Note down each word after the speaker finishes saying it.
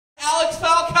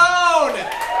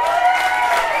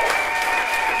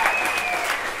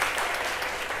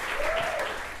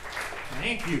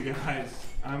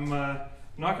I'm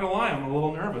not gonna lie, I'm a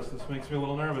little nervous. This makes me a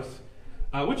little nervous.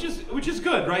 Which is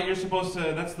good, right? You're supposed to,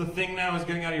 that's the thing now, is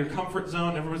getting out of your comfort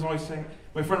zone. Everyone's always saying,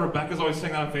 my friend Rebecca's always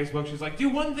saying that on Facebook. She's like, do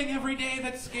one thing every day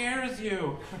that scares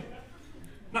you.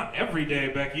 Not every day,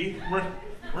 Becky.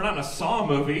 We're not in a Saw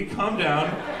movie. Calm down.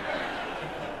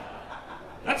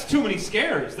 That's too many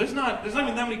scares. There's not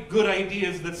even that many good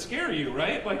ideas that scare you,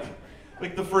 right?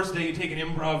 Like the first day you take an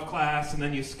improv class and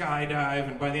then you skydive,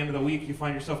 and by the end of the week you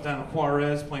find yourself down in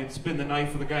Juarez playing Spin the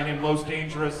Knife with a guy named Los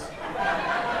Dangerous.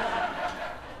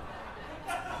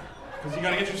 Because you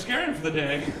gotta get your scare in for the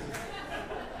day.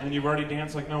 And you've already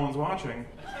danced like no one's watching.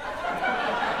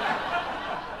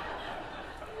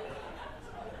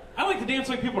 I like to dance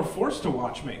like people are forced to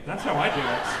watch me. That's how I do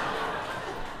it.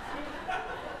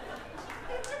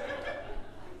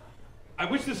 I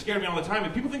wish this scared me all the time,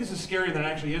 but people think this is scarier than it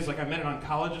actually is. Like, I met an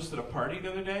oncologist at a party the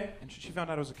other day, and she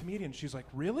found out I was a comedian. She's like,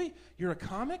 really? You're a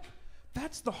comic?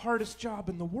 That's the hardest job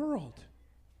in the world.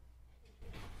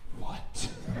 What?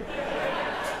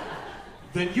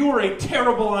 Then you are a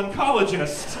terrible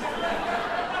oncologist.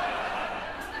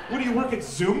 What, do you work at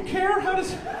Zoom Care? How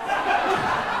does...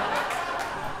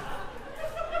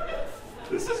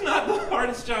 This is not the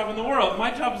hardest job in the world. My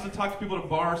job is to talk to people at a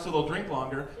bar so they'll drink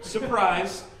longer.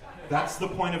 Surprise. That's the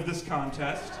point of this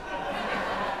contest.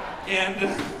 And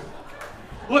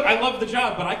look, I love the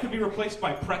job, but I could be replaced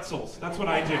by pretzels. That's what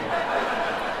I do.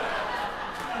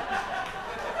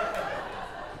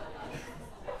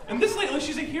 And this lady,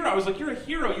 she's a hero. I was like, you're a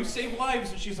hero, you save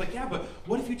lives. And she's like, yeah, but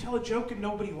what if you tell a joke and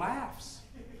nobody laughs?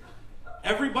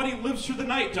 Everybody lives through the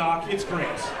night, Doc. It's great.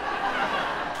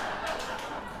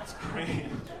 It's great.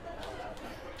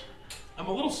 I'm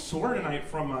a little sore tonight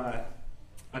from a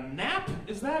nap?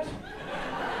 Is that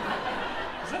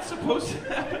supposed to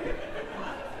happen?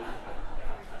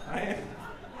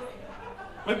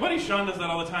 My buddy Sean does that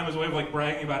all the time as a way of like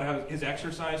bragging about how his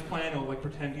exercise plan. He'll like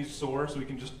pretend he's sore so he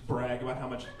can just brag about how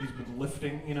much he's been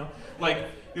lifting, you know? Like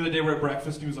the other day we're at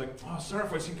breakfast, he was like, oh, sorry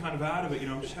if I seem kind of out of it, you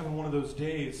know, I'm just having one of those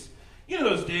days. You know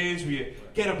those days where you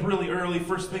get up really early,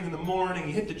 first thing in the morning,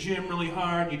 you hit the gym really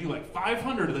hard, and you do like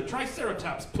 500 of the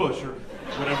Triceratops push, or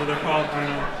whatever they're called, I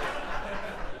don't know.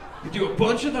 You do a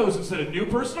bunch of those instead of new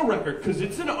personal record, because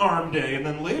it's an arm day, and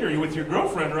then later you're with your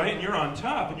girlfriend, right, and you're on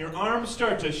top, and your arms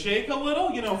start to shake a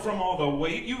little, you know, from all the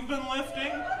weight you've been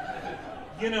lifting.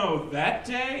 You know, that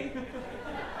day?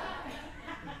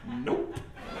 Nope.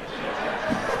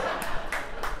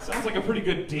 Sounds like a pretty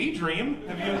good daydream.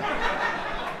 Have you...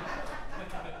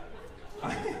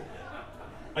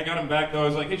 I got him back though. I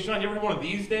was like, hey Sean, you ever have one of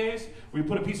these days where you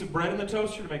put a piece of bread in the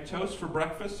toaster to make toast for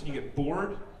breakfast and you get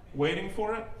bored waiting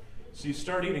for it? So you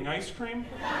start eating ice cream?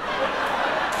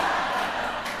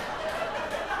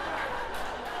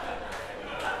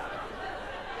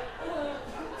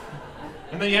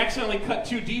 And then you accidentally cut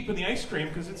too deep in the ice cream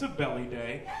because it's a belly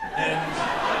day. And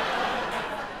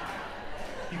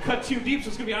you cut too deep, so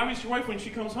it's going to be obvious to your wife when she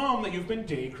comes home that you've been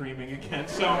day creaming again.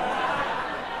 So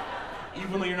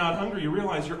even though you're not hungry, you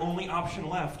realize your only option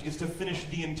left is to finish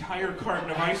the entire carton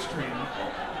of ice cream,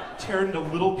 tear it into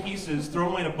little pieces, throw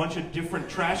them away in a bunch of different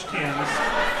trash cans,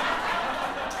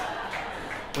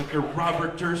 like you're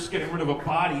Robert Durst getting rid of a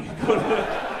body.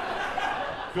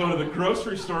 Go to the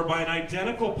grocery store, buy an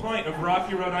identical pint of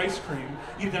Rocky Road ice cream,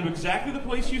 eat it down to exactly the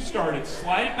place you started,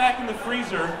 slide it back in the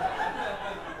freezer,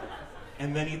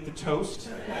 and then eat the toast.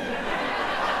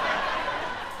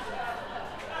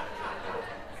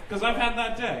 Because I've had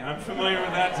that day. I'm familiar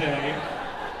with that day.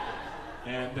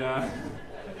 And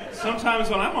sometimes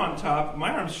when I'm on top, my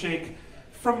arms shake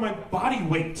from my body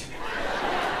weight.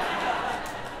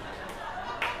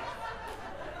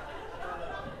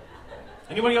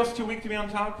 Anybody else too weak to be on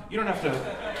top? You don't have to.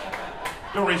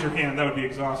 Don't raise your hand. That would be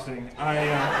exhausting. My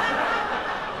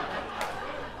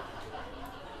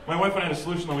wife and I had a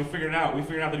solution though. We figured it out. We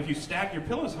figured out that if you stack your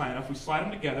pillows high enough, we slide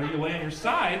them together, you lay on your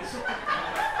sides,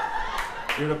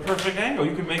 you're at a perfect angle.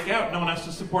 You can make out. No one has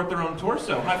to support their own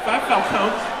torso. High five,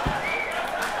 Falcone.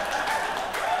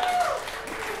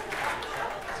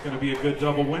 It's going to be a good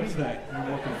double Wednesday.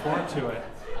 I'm looking forward to it.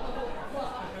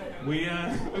 We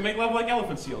make love like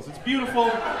elephant seals. It's beautiful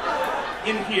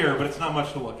in here, but it's not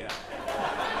much to look at.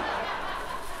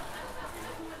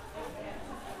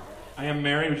 I am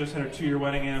married. We just had our 2-year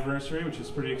wedding anniversary, which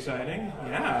is pretty exciting.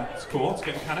 Yeah, it's cool. It's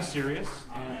getting kind of serious.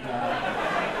 And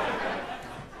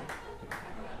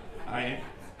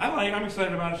I'm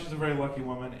excited about it. She's a very lucky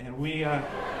woman. And we, at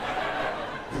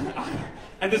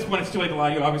this point, it's too late to lie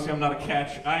to you. Obviously, I'm not a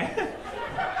catch.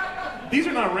 These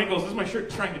are not wrinkles. This is my shirt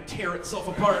trying to tear itself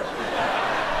apart.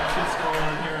 What's going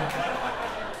on here?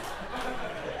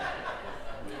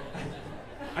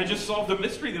 I just solved a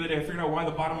mystery the other day. I figured out why the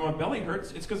bottom of my belly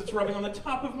hurts. It's because it's rubbing on the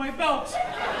top of my belt.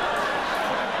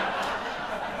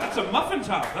 That's a muffin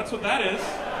top. That's what that is.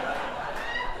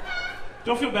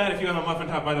 Don't feel bad if you have a muffin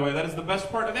top, by the way. That is the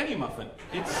best part of any muffin.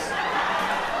 It's...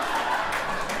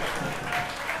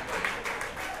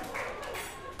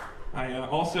 I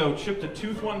also chipped a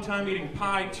tooth one time eating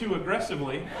pie too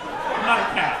aggressively. Not a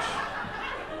catch.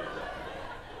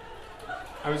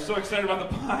 I was so excited about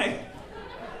the pie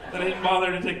that I didn't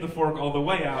bother to take the fork all the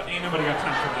way out. Ain't nobody got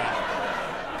time for that.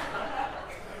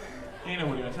 Ain't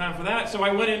nobody got time for that. So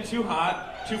I went in too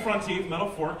hot, 2 front teeth, metal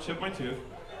fork, chipped my tooth.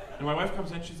 And my wife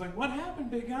comes in, she's like, "What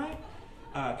happened, big guy?"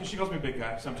 Because she calls me big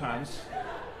guy sometimes.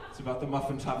 It's about the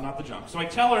muffin top, not the junk. So I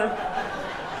tell her,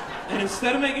 and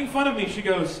instead of making fun of me, she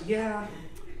goes, "Yeah,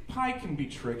 pie can be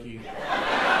tricky."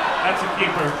 That's a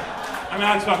keeper. I'm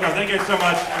Alex Falcone. Thank you so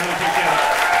much. I really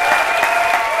appreciate it.